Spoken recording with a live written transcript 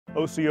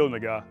Osio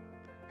Naga.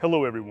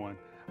 Hello everyone,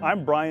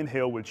 I'm Brian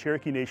Hale with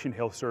Cherokee Nation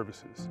Health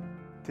Services.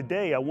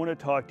 Today I want to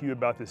talk to you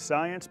about the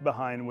science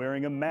behind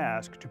wearing a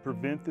mask to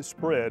prevent the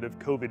spread of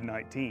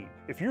COVID-19.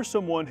 If you're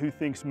someone who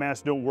thinks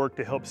masks don't work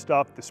to help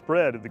stop the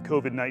spread of the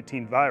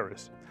COVID-19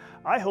 virus,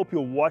 I hope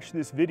you'll watch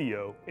this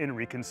video and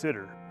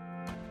reconsider.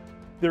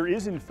 There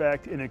is in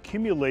fact an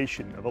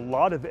accumulation of a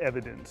lot of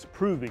evidence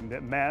proving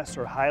that masks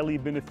are highly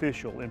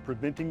beneficial in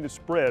preventing the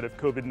spread of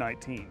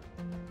COVID-19.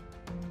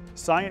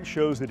 Science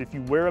shows that if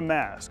you wear a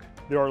mask,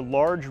 there are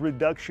large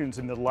reductions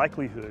in the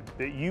likelihood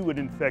that you would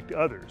infect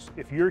others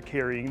if you're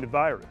carrying the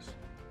virus.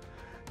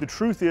 The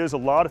truth is, a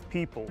lot of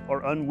people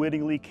are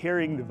unwittingly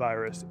carrying the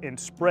virus and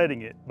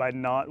spreading it by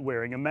not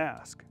wearing a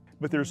mask.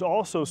 But there's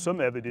also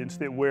some evidence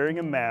that wearing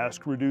a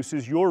mask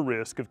reduces your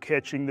risk of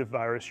catching the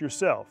virus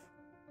yourself.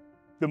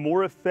 The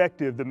more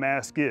effective the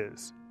mask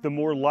is, the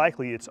more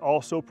likely it's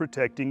also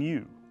protecting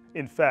you.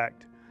 In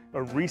fact,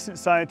 a recent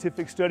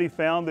scientific study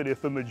found that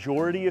if a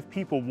majority of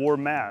people wore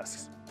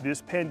masks, this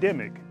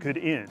pandemic could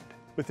end.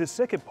 But the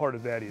second part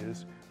of that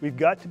is, we've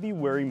got to be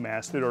wearing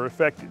masks that are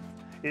effective.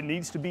 It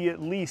needs to be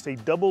at least a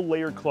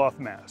double-layered cloth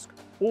mask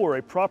or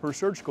a proper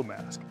surgical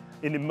mask,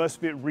 and it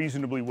must fit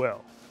reasonably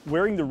well.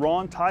 Wearing the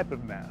wrong type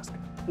of mask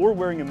or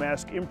wearing a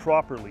mask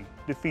improperly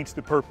defeats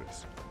the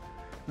purpose.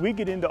 We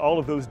get into all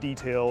of those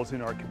details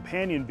in our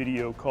companion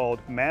video called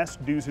Mask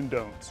Do's and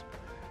Don'ts,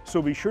 so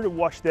be sure to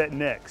watch that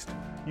next.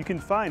 You can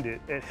find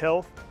it at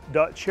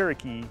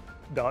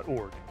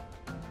health.cherokee.org.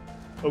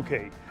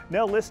 Okay,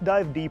 now let's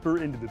dive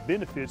deeper into the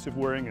benefits of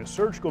wearing a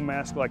surgical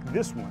mask like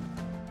this one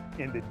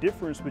and the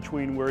difference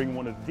between wearing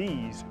one of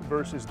these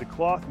versus the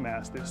cloth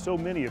mask that so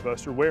many of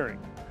us are wearing.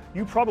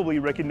 You probably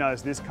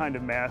recognize this kind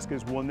of mask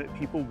as one that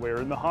people wear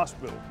in the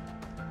hospital.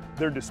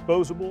 They're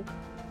disposable,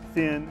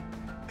 thin,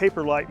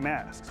 paper-like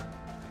masks.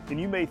 And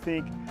you may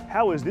think,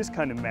 how is this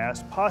kind of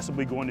mask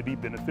possibly going to be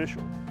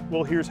beneficial?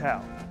 Well, here's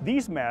how.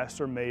 These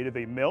masks are made of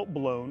a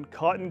melt-blown,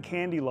 cotton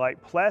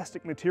candy-like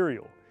plastic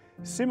material,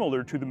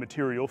 similar to the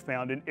material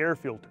found in air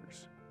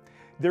filters.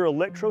 They're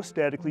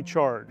electrostatically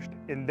charged,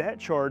 and that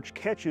charge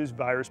catches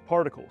virus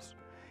particles,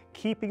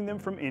 keeping them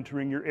from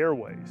entering your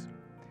airways.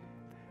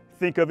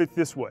 Think of it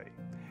this way.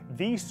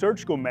 These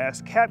surgical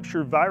masks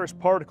capture virus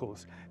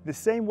particles the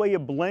same way a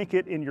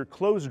blanket in your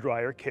clothes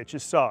dryer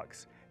catches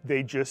socks.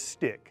 They just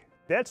stick.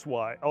 That's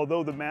why,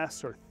 although the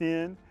masks are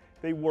thin,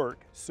 they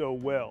work so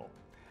well.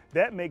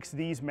 That makes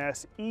these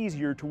masks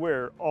easier to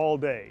wear all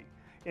day,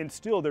 and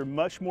still they're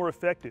much more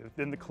effective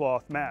than the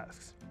cloth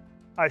masks.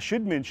 I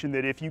should mention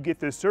that if you get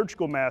the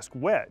surgical mask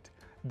wet,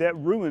 that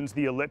ruins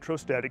the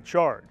electrostatic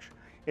charge,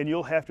 and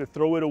you'll have to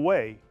throw it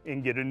away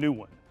and get a new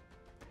one.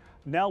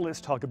 Now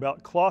let's talk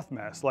about cloth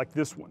masks like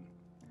this one.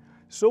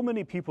 So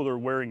many people are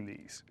wearing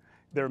these.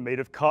 They're made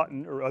of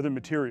cotton or other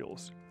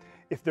materials.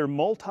 If they're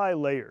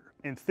multi-layer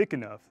and thick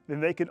enough, then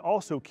they can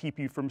also keep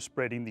you from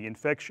spreading the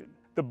infection.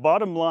 The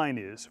bottom line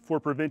is, for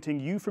preventing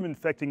you from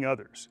infecting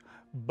others,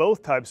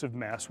 both types of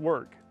masks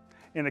work.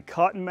 And a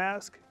cotton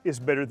mask is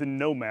better than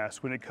no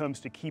mask when it comes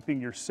to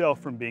keeping yourself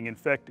from being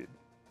infected.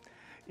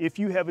 If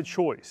you have a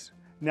choice,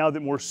 now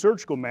that more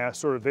surgical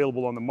masks are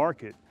available on the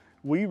market,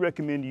 we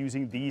recommend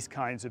using these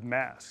kinds of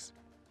masks.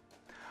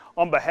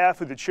 On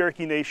behalf of the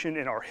Cherokee Nation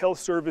and our health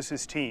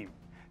services team,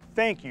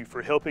 thank you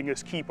for helping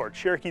us keep our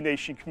Cherokee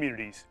Nation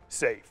communities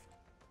safe.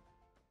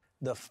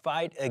 The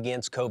fight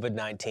against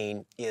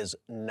COVID-19 is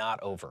not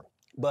over,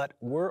 but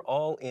we're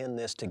all in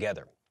this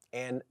together,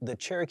 and the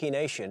Cherokee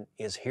Nation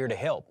is here to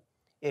help.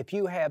 If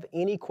you have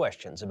any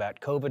questions about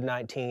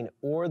COVID-19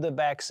 or the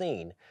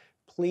vaccine,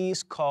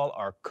 please call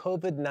our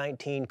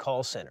COVID-19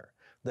 call center.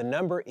 The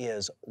number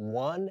is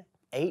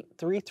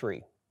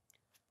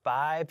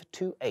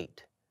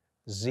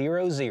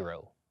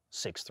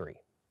 1-833-528-0063.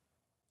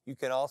 You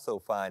can also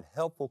find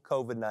helpful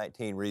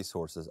COVID-19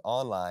 resources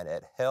online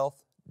at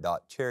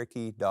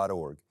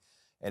health.cherokee.org.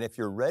 And if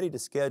you're ready to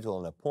schedule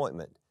an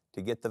appointment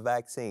to get the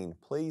vaccine,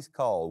 please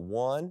call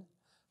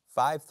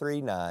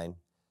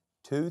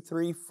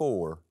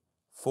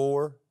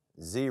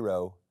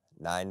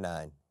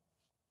 1-539-234-4099.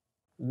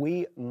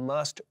 We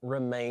must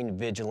remain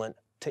vigilant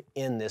to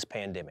end this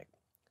pandemic.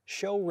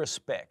 Show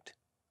respect,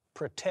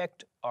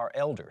 protect our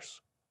elders,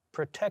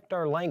 protect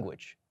our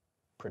language,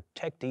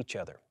 protect each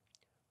other.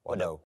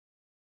 Wado.